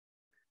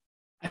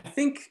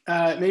think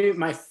maybe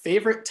my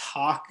favorite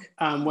talk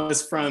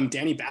was from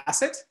Danny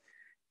Bassett.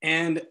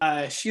 And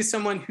she's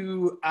someone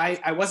who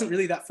I wasn't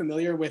really that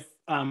familiar with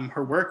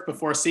her work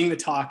before seeing the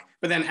talk,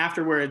 but then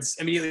afterwards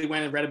immediately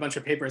went and read a bunch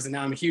of papers, and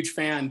now I'm a huge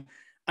fan.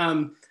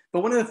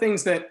 But one of the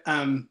things that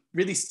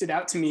really stood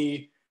out to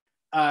me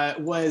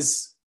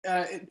was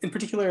in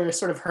particular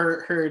sort of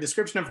her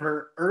description of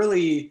her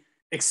early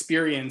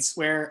experience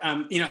where,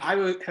 I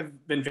would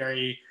have been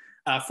very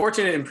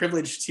fortunate and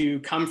privileged to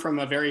come from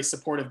a very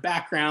supportive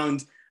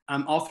background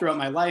all throughout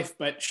my life,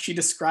 but she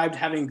described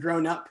having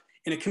grown up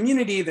in a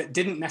community that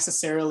didn't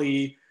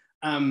necessarily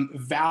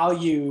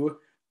value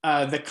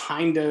the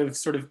kind of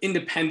sort of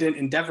independent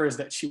endeavors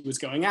that she was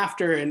going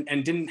after,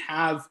 and didn't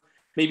have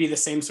maybe the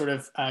same sort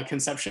of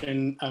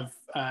conception of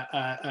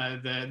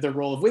the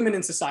role of women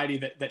in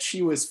society that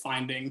she was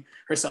finding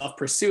herself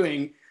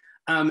pursuing.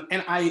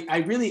 And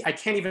I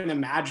can't even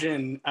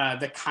imagine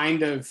the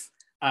kind of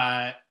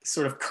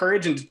sort of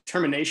courage and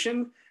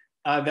determination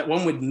that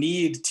one would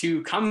need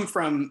to come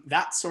from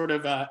that sort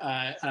of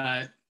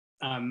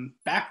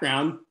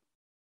background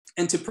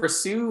and to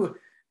pursue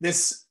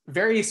this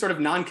very sort of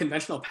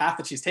non-conventional path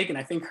that she's taken.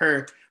 I think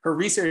her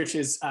research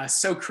is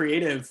so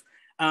creative,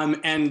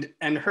 and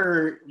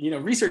her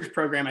research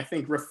program, I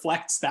think,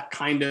 reflects that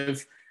kind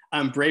of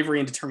bravery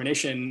and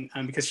determination,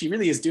 because she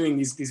really is doing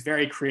these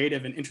very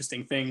creative and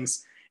interesting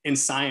things in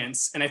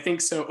science. And I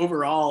think so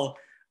overall,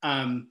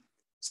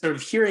 sort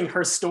of hearing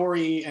her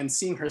story and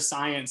seeing her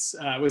science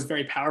was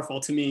very powerful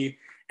to me.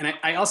 And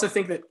I also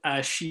think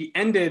that she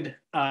ended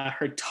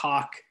her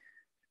talk,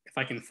 if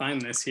I can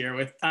find this here,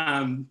 with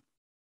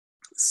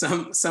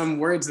some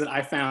words that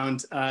I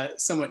found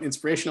somewhat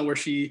inspirational, where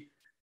she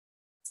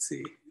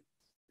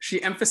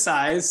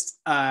emphasized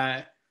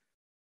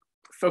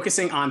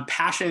focusing on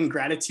passion,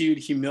 gratitude,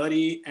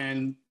 humility,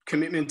 and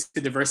commitment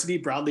to diversity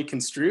broadly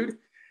construed.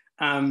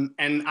 And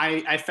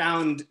I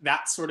found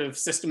that sort of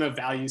system of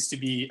values to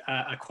be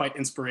quite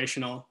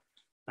inspirational.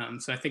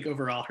 So I think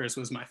overall hers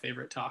was my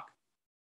favorite talk.